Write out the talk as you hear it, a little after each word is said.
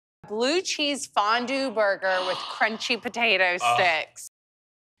blue cheese fondue burger with crunchy potato sticks.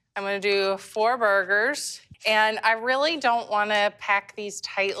 I'm gonna do 4 burgers. And I really don't wanna pack these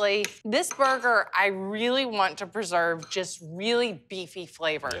tightly. This burger, I really want to preserve just really beefy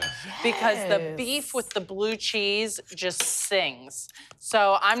flavor because the beef with the blue cheese just sings.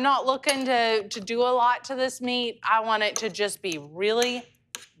 So I'm not looking to do a lot to this meat. I want it to just be really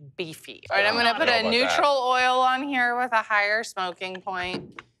beefy. All right, I'm gonna put a neutral oil on here with a higher smoking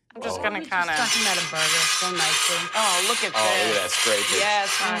point. I'm just gonna kind of talking about a burger so nicely. Oh, look at this. Oh, look at that scraping. Yes,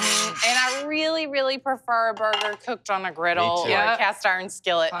 honey. And I really, really prefer a burger cooked on a griddle or a cast iron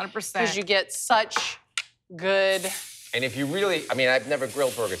skillet. 100%. Because you get such good. And if you really, I mean, I've never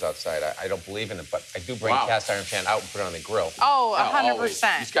grilled burgers outside. I don't believe in it, but I do bring a cast iron pan out and put it on the grill. Oh, 100%.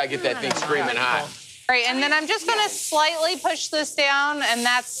 You just gotta get that thing screaming hot. Right, and then I'm just gonna slightly push this down, and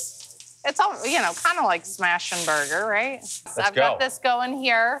it's all, you know, kind of like smash and burger, right? So I've got this going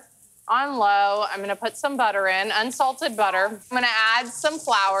here on low. I'm gonna put some butter in, unsalted butter. I'm gonna add some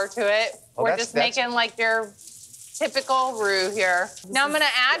flour to it. We're just making like your typical roux here. Now I'm gonna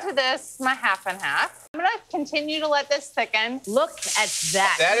add to this my half and half. I'm gonna continue to let this thicken. Look at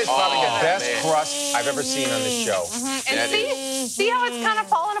that. That is probably the best crust I've ever seen on this show. And see how it's kind of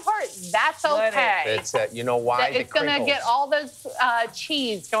falling apart? That's okay. It's, you know why? It's gonna get all those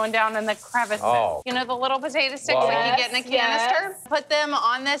cheese going down in the crevices. You know the little potato sticks that you get in a canister? Put them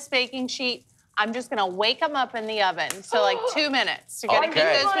on this baking sheet. I'm just gonna wake them up in the oven. So like 2 minutes. You're gonna keep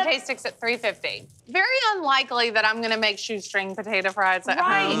those potato sticks at 350. Very unlikely that I'm gonna make shoestring potato fries at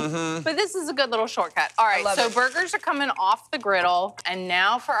home. But this is a good little shortcut. All right, so burgers are coming off the griddle. And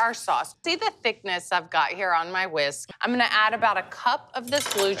now for our sauce. See the thickness I've got here on my whisk? I'm gonna add about a cup of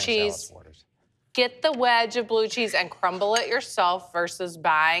this blue cheese. Get the wedge of blue cheese and crumble it yourself versus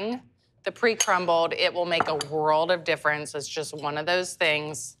buying the pre-crumbled. It will make a world of difference. It's just one of those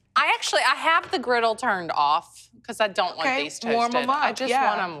things. I have the griddle turned off because I don't want these toasted. Warm them up, I just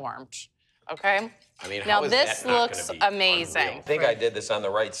want them warmed, okay? I mean, now this looks amazing. I think I did this on the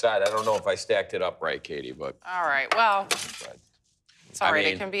right side. I don't know if I stacked it up right, Katie, but. All right, well, it's all right.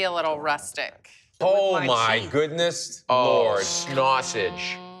 It can be a little rustic. Oh my goodness, Lord,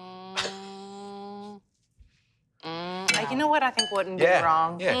 sausage. You know what I think wouldn't be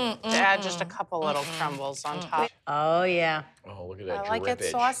wrong? To add just a couple little crumbles on top. Oh, yeah. Oh, look at that I like it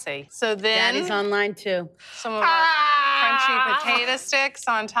saucy. So then... Daddy's online, too. Some of our crunchy potato sticks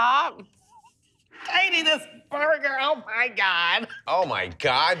on top. Katie, this burger, oh my God. Oh my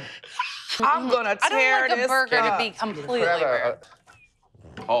God. I'm gonna tear this I don't like a burger to be completely rare.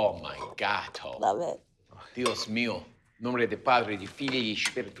 Oh my God. Love it. Dios mío. Nombre de Padre, de Filho y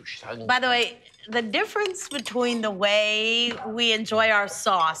Espíritu Santo. By the way, the difference between the way we enjoy our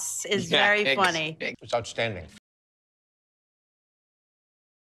sauce is very funny. It's outstanding.